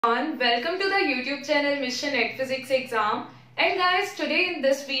Welcome to the YouTube channel Mission Net Physics Exam. And guys, today in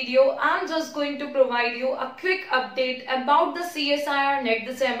this video I'm just going to provide you a quick update about the CSIR NET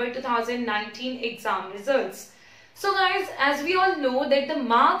December 2019 exam results. So guys, as we all know that the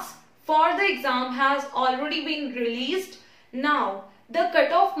marks for the exam has already been released. Now the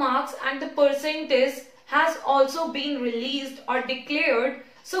cutoff marks and the percentage has also been released or declared.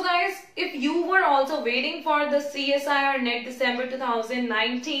 So guys, if you were also waiting for the CSIR NET December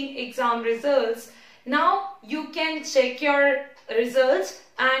 2019 exam results, now you can check your results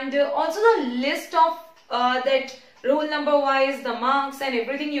and also the list of that roll number wise, the marks and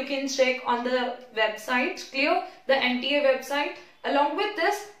everything you can check on the website, clear, the NTA website. Along with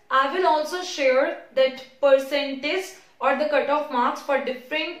this, I will also share that percentage or the cutoff marks for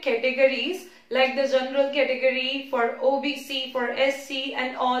different categories, like the general category, for OBC, for SC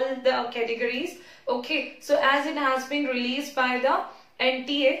and all the categories. Okay, so as it has been released by the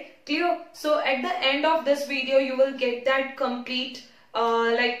NTA, clear. So at the end of this video you will get that complete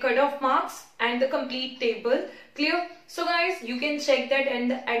like cutoff marks and the complete table, clear. So guys, you can check that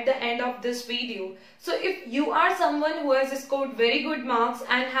at the end of this video. So if you are someone who has scored very good marks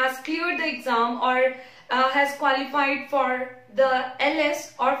and has cleared the exam or has qualified for the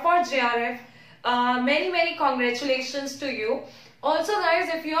LS or for JRF, many congratulations to you. Also guys,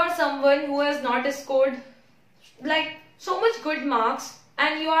 if you are someone who has not scored like so much good marks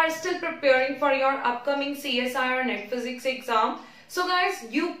and you are still preparing for your upcoming CSIR NET Physics exam, so guys,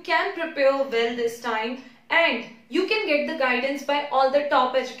 you can prepare well this time and you can get the guidance by all the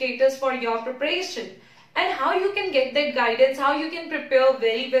top educators for your preparation. And how you can get that guidance, how you can prepare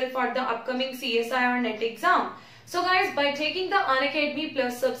very well for the upcoming CSIR NET exam. So guys, by taking the Unacademy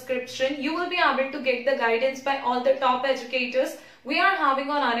Plus subscription, you will be able to get the guidance by all the top educators we are having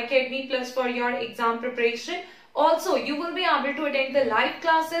on Unacademy Plus for your exam preparation. Also, you will be able to attend the live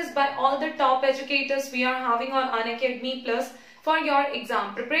classes by all the top educators we are having on Unacademy Plus for your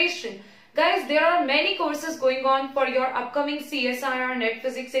exam preparation. Guys, there are many courses going on for your upcoming CSIR NET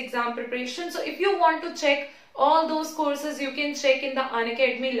Physics exam preparation. So if you want to check all those courses, you can check in the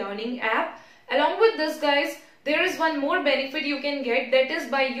Unacademy Learning app. Along with this guys, there is one more benefit you can get, that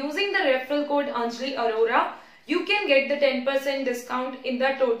is by using the referral code Anjali Arora, you can get the 10% discount in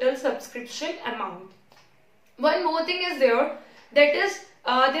the total subscription amount. One more thing is there, that is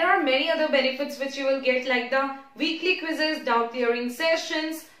there are many other benefits which you will get, like the weekly quizzes, doubt clearing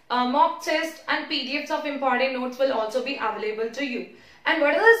sessions, mock test and PDFs of important notes will also be available to you. And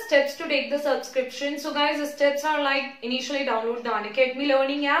what are the steps to take the subscription? So guys, the steps are like, initially download the Unacademy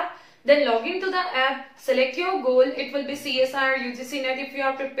Learning app, then log into the app, select your goal. It will be CSIR UGC NET if you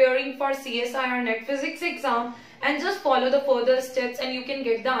are preparing for CSIR NET Physics exam, and just follow the further steps and you can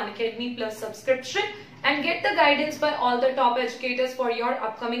get the Unacademy Plus subscription and get the guidance by all the top educators for your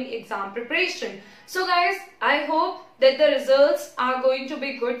upcoming exam preparation. So guys, I hope that the results are going to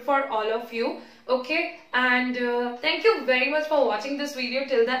be good for all of you. Okay, and thank you very much for watching this video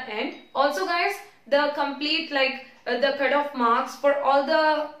till the end. Also guys, the complete the cutoff marks for all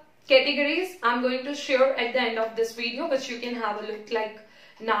the categories I'm going to share at the end of this video, which you can have a look like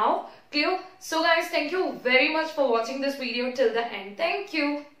now, clear. So guys, thank you very much for watching this video till the end. Thank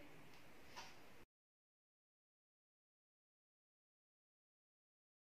you.